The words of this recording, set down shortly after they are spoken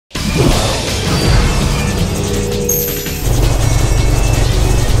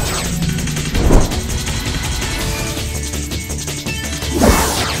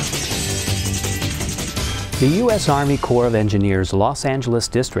The U.S. Army Corps of Engineers Los Angeles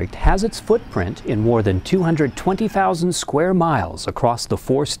District has its footprint in more than 220,000 square miles across the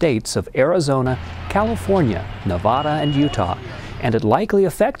 4 states of Arizona, California, Nevada, and Utah, and it likely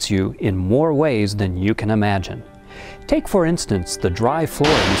affects you in more ways than you can imagine. Take, for instance, the dry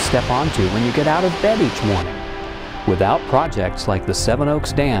floor you step onto when you get out of bed each morning. Without projects like the Seven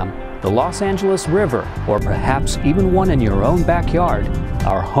Oaks Dam, the Los Angeles River, or perhaps even one in your own backyard,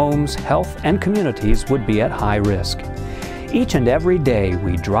 our homes, health, and communities would be at high risk. Each and every day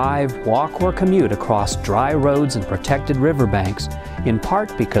we drive, walk, or commute across dry roads and protected riverbanks, in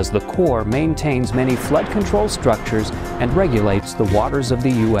part because the Corps maintains many flood control structures and regulates the waters of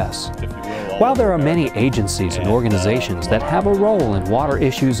the U.S. While there are many agencies and organizations that have a role in water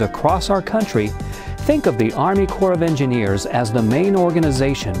issues across our country, think of the Army Corps of Engineers as the main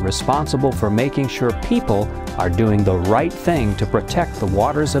organization responsible for making sure people are doing the right thing to protect the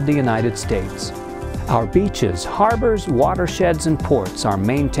waters of the United States. Our beaches, harbors, watersheds, and ports are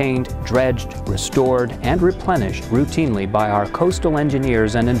maintained, dredged, restored, and replenished routinely by our coastal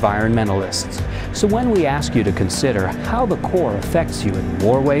engineers and environmentalists. So when we ask you to consider how the Corps affects you in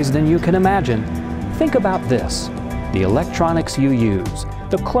more ways than you can imagine, think about this: the electronics you use,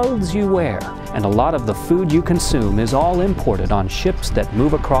 the clothes you wear, and a lot of the food you consume is all imported on ships that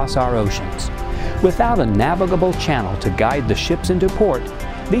move across our oceans. Without a navigable channel to guide the ships into port,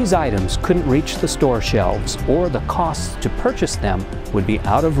 these items couldn't reach the store shelves, or the costs to purchase them would be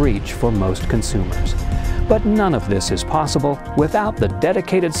out of reach for most consumers. But none of this is possible without the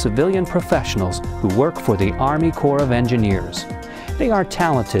dedicated civilian professionals who work for the Army Corps of Engineers. They are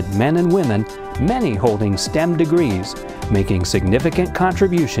talented men and women, many holding STEM degrees, making significant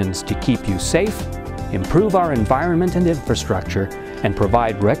contributions to keep you safe, improve our environment and infrastructure, and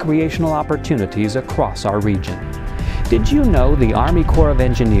provide recreational opportunities across our region. Did you know the Army Corps of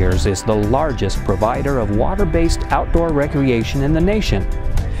Engineers is the largest provider of water-based outdoor recreation in the nation?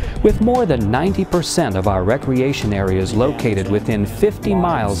 With more than 90% of our recreation areas located within 50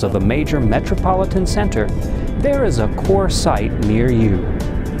 miles of a major metropolitan center, there is a Corps site near you.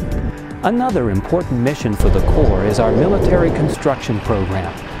 Another important mission for the Corps is our military construction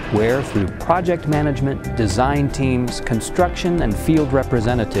program, where through project management, design teams, construction, and field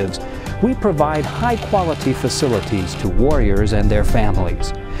representatives, we provide high-quality facilities to warriors and their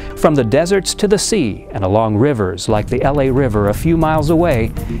families. From the deserts to the sea and along rivers like the LA River a few miles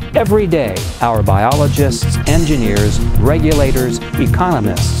away, every day our biologists, engineers, regulators,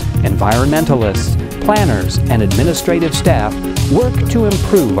 economists, environmentalists, planners, and administrative staff work to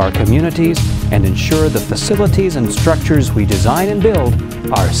improve our communities and ensure the facilities and structures we design and build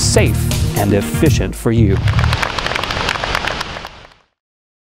are safe and efficient for you.